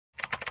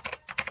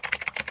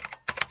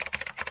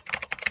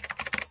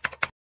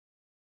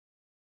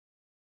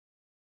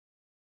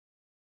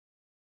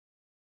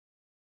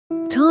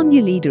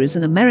Tanya Leader is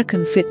an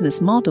American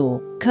fitness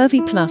model, curvy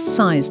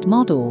plus-sized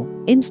model,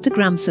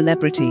 Instagram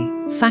celebrity,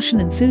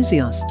 fashion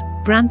enthusiast,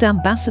 brand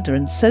ambassador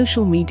and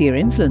social media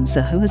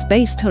influencer who has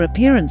based her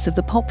appearance of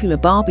the popular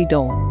Barbie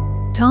doll.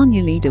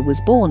 Tanya Leader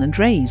was born and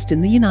raised in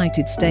the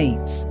United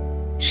States.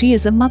 She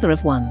is a mother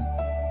of one.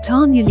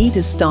 Tanya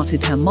Leader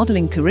started her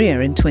modeling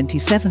career in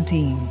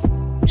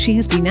 2017. She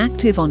has been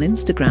active on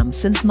Instagram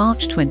since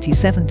March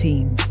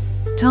 2017.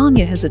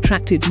 Tanya has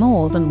attracted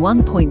more than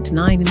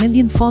 1.9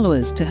 million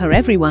followers to her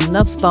Everyone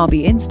Loves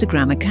Barbie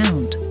Instagram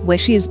account, where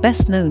she is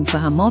best known for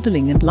her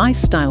modeling and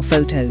lifestyle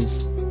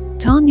photos.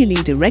 Tanya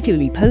Leader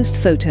regularly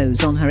posts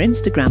photos on her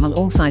Instagram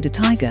alongside a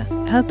tiger,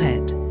 her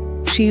pet.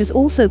 She has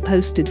also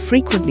posted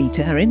frequently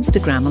to her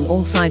Instagram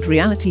alongside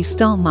reality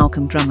star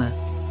Malcolm Drummer.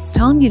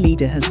 Tanya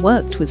Leader has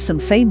worked with some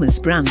famous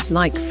brands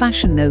like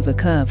Fashion Nova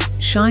Curve,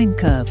 Shine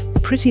Curve,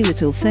 Pretty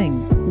Little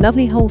Thing,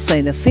 Lovely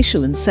Wholesale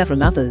Official and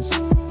several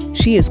others.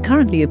 She is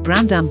currently a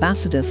brand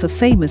ambassador for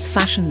famous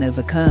Fashion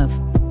Nova Curve.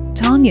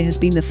 Tanya has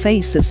been the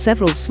face of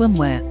several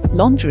swimwear,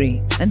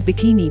 lingerie, and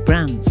bikini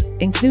brands,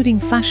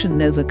 including Fashion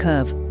Nova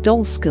Curve,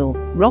 Dollskill,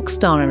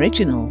 Rockstar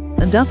Original,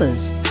 and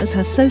others, as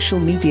her social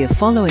media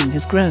following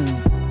has grown.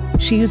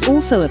 She has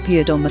also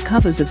appeared on the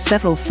covers of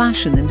several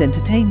fashion and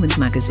entertainment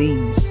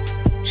magazines.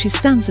 She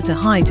stands at a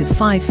height of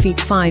 5 feet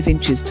 5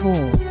 inches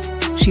tall.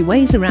 She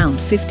weighs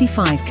around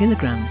 55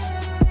 kilograms.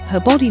 Her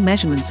body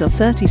measurements are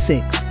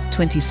 36,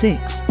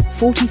 26,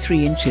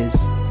 43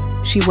 inches.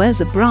 She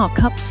wears a bra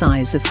cup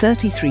size of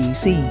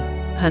 33C.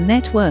 Her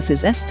net worth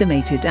is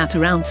estimated at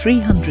around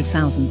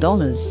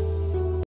 $300,000.